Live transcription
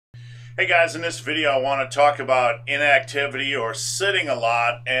Hey guys, in this video I want to talk about inactivity or sitting a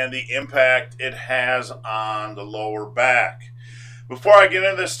lot and the impact it has on the lower back. Before I get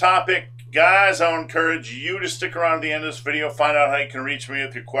into this topic, guys, I would encourage you to stick around to the end of this video, find out how you can reach me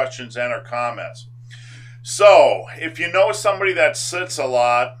with your questions and or comments. So, if you know somebody that sits a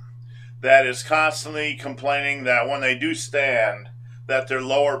lot, that is constantly complaining that when they do stand, that their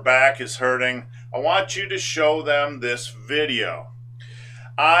lower back is hurting, I want you to show them this video.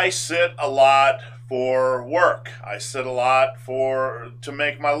 I sit a lot for work. I sit a lot to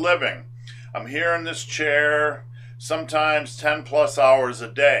make my living. I'm here in this chair sometimes 10 plus hours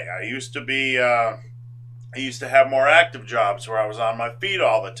a day. I used to have more active jobs where I was on my feet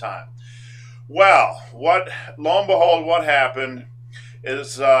all the time. Well, lo and behold, what happened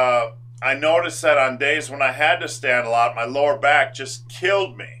is I noticed that on days when I had to stand a lot, my lower back just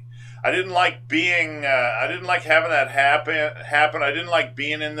killed me. I didn't like having that happen. I didn't like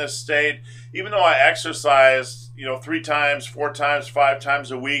being in this state. Even though I exercised, 3 times, 4 times, 5 times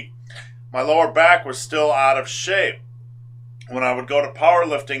a week, my lower back was still out of shape. When I would go to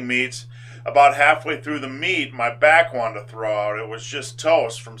powerlifting meets, about halfway through the meet, my back wanted to throw out. It was just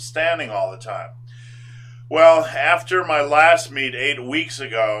toast from standing all the time. Well, after my last meet 8 weeks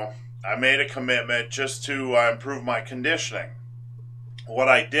ago, I made a commitment just to improve my conditioning. What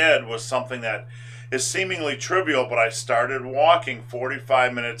I did was something that is seemingly trivial, but I started walking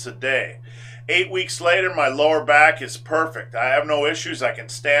 45 minutes a day. 8 weeks later, my lower back is perfect. I have no issues. I can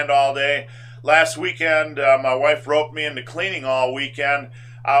stand all day. Last weekend, my wife roped me into cleaning all weekend.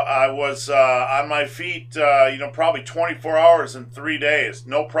 I was on my feet, probably 24 hours in 3 days.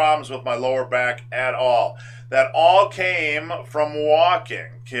 No problems with my lower back at all. That all came from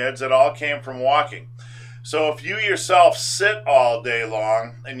walking, kids. It all came from walking. So if you yourself sit all day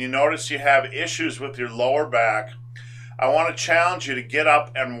long and you notice you have issues with your lower back, I want to challenge you to get up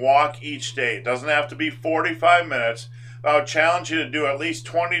and walk each day. It doesn't have to be 45 minutes. I would challenge you to do at least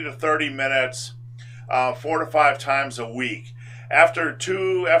 20 to 30 minutes 4 to 5 times a week. After 1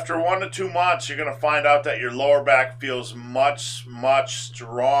 to 2 months, you're going to find out that your lower back feels much, much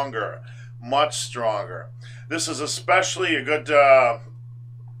stronger. Much stronger. This is especially a good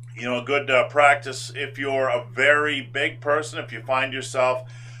practice if you're a very big person. If you find yourself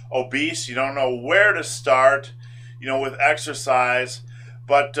obese, you don't know where to start, with exercise,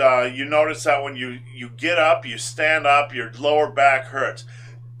 but you notice that when you get up, you stand up, your lower back hurts.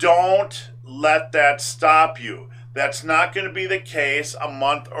 Don't let that stop you. That's not going to be the case a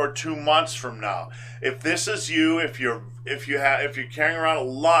month or 2 months from now. If this is you, if you're carrying around a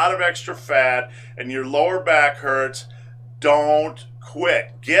lot of extra fat and your lower back hurts, don't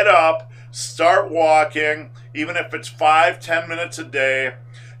quit. Get up, start walking, even if it's 5-10 minutes a day.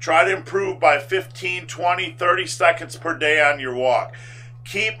 Try to improve by 15, 20, 30 seconds per day on your walk.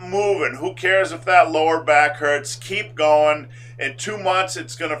 Keep moving. Who cares if that lower back hurts? Keep going. In 2 months,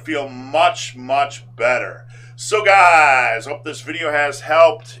 it's going to feel much, much better. So guys, hope this video has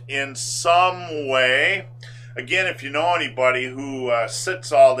helped in some way. Again, if you know anybody who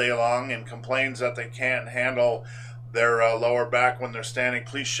sits all day long and complains that they can't handle their lower back when they're standing,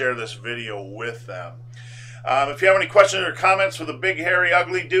 please share this video with them. If you have any questions or comments for the big, hairy,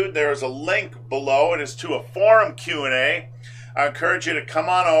 ugly dude, there is a link below. It is to a forum Q&A. I encourage you to come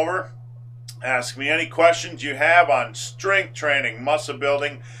on over, ask me any questions you have on strength training, muscle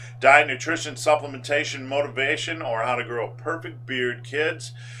building, diet, nutrition, supplementation, motivation, or how to grow a perfect beard,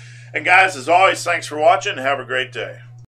 kids. And guys, as always, thanks for watching. Have a great day.